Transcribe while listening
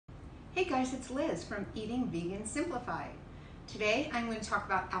Hey guys, it's Liz from Eating Vegan Simplified. Today I'm going to talk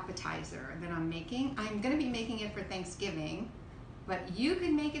about appetizer that I'm making. I'm going to be making it for Thanksgiving, but you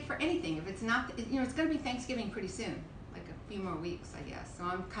can make it for anything. If it's not, it's going to be Thanksgiving pretty soon, like a few more weeks, I guess. So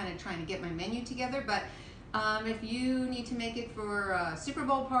I'm kind of trying to get my menu together, but if you need to make it for a Super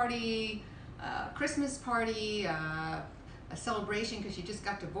Bowl party, a Christmas party, a celebration because you just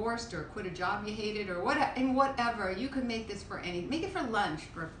got divorced or quit a job you hated or whatever, you can make this for make it for lunch,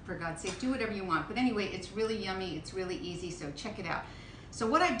 for God's sake. Do whatever you want. But anyway, it's really yummy, it's really easy, so check it out. So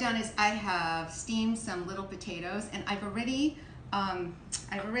what I've done is I have steamed some little potatoes, and I've already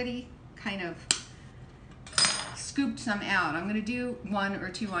kind of scooped some out. I'm going to do one or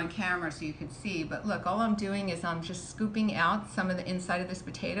two on camera so you can see, but look, all I'm doing is I'm just scooping out some of the inside of this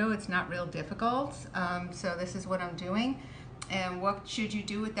potato. It's not real difficult, so this is what I'm doing. And what should you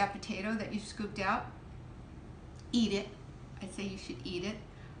do with that potato that you scooped out? Eat it. I'd say you should eat it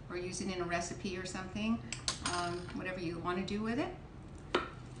or use it in a recipe or something, whatever you want to do with it.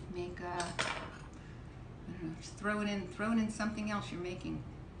 Make I don't know, just throw it in something else you're making.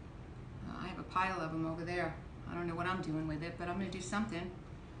 I have a pile of them over there. I don't know what I'm doing with it, but I'm going to do something.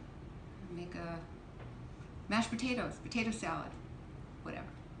 Make a mashed potatoes, potato salad, whatever.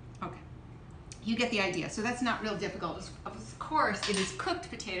 Okay. You get the idea. So that's not real difficult. Of course, it is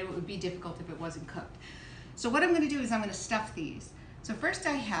cooked potato. It would be difficult if it wasn't cooked. So what I'm going to do is I'm going to stuff these. So first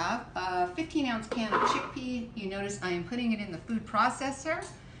I have a 15-ounce can of chickpea. You notice I am putting it in the food processor.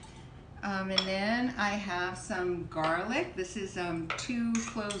 And then I have some garlic. This is 2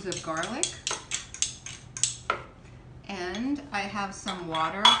 cloves of garlic. And I have some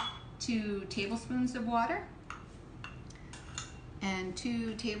water, 2 tablespoons of water. And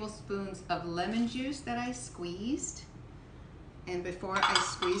 2 tablespoons of lemon juice that I squeezed. And before I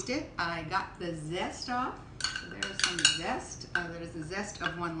squeezed it, I got the zest off. So there's some zest. There's the zest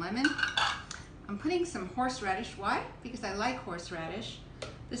of 1 lemon. I'm putting some horseradish. Why? Because I like horseradish.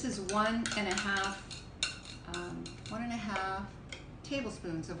 This is 1.5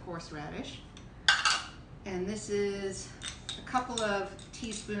 tablespoons of horseradish. And this is a couple of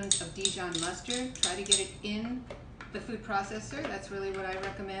teaspoons of Dijon mustard. Try to get it in the food processor. That's really what I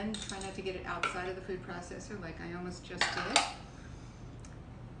recommend. Try not to get it outside of the food processor like I almost just did.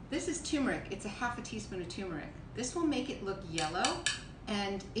 This is turmeric. It's a 1/2 teaspoon of turmeric. This will make it look yellow,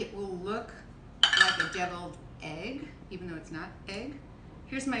 and it will look like a deviled egg, even though it's not egg.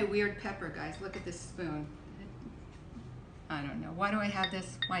 Here's my weird pepper, guys. Look at this spoon. I don't know. Why do I have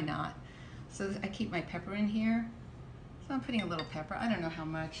this? Why not? So I keep my pepper in here. So I'm putting a little pepper. I don't know how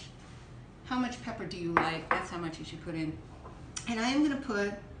much. How much pepper do you like? That's how much you should put in. And I am going to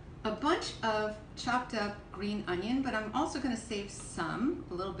put a bunch of chopped up green onion, but I'm also going to save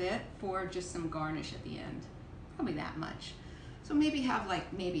a little bit, for just some garnish at the end. Probably that much. So maybe have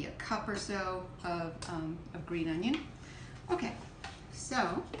maybe a cup or so of green onion. Okay,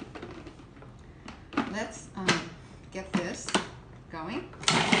 so let's get this going.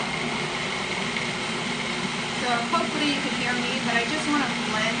 So hopefully you can hear me, but I just want to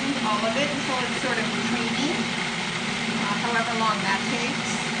blend all of it until it's sort of creamy, however long that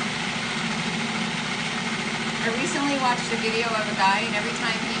takes. I recently watched a video of a guy, and every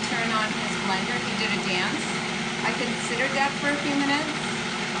time he turned on his blender, he did a dance. I considered that for a few minutes,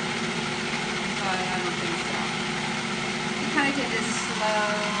 but I don't think so. He kind of did this slow,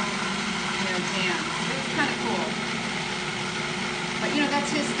 dance. It was kind of cool. But that's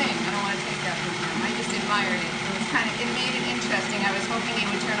his thing. I don't want to take that from him. I just admired it. It made it interesting. I was hoping he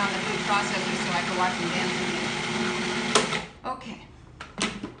would turn on the food processor so I could watch him dance with me. Okay.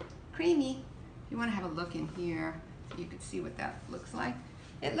 Creamy. You want to have a look in here so you could see what that looks like.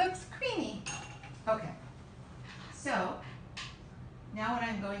 It looks creamy. Okay. So now what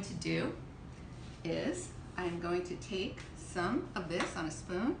I'm going to do is I'm going to take some of this on a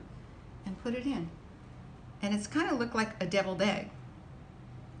spoon and put it in. And it's kind of look like a deviled egg.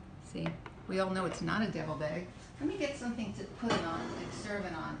 See, we all know it's not a deviled egg. Let me get something to put it on, like serve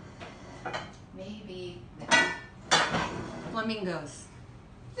it on. Maybe flamingos.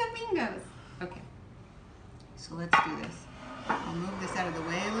 Flamingos. Okay, so let's do this. I'll move this out of the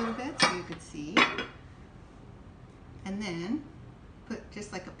way a little bit so you could see. And then put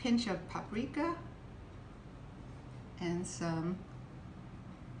just like a pinch of paprika and some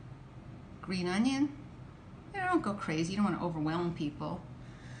green onion. Don't go crazy. You don't want to overwhelm people.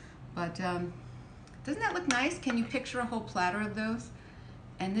 But doesn't that look nice? Can you picture a whole platter of those?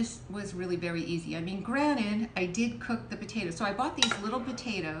 And this was really very easy. I mean, granted, I did cook the potatoes. So I bought these little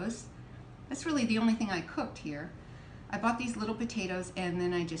potatoes. That's really the only thing I cooked here. I bought these little potatoes and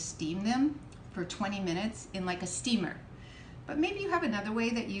then I just steamed them for 20 minutes in like a steamer. But maybe you have another way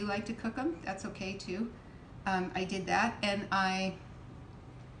that you like to cook them. That's okay too. I did that, and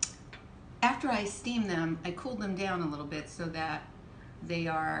after I steamed them, I cooled them down a little bit so that they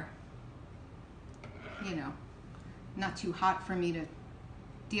are, you know, not too hot for me to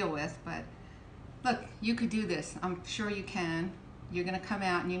deal with. But look, you could do this. I'm sure you can. You're gonna come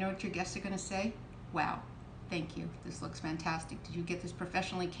out and you know what your guests are gonna say? Wow, thank you. This looks fantastic. Did you get this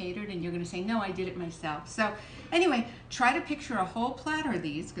professionally catered? And you're gonna say, no, I did it myself. So anyway, try to picture a whole platter of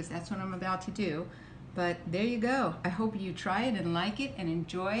these, because that's what I'm about to do. But there you go. I hope you try it and like it and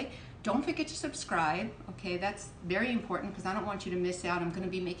enjoy. Don't forget to subscribe, okay? That's very important because I don't want you to miss out. I'm gonna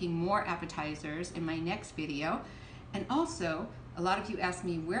be making more appetizers in my next video. And also, a lot of you ask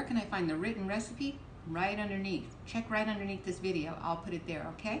me, where can I find the written recipe? Right underneath. Check right underneath this video. I'll put it there,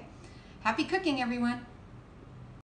 okay? Happy cooking, everyone.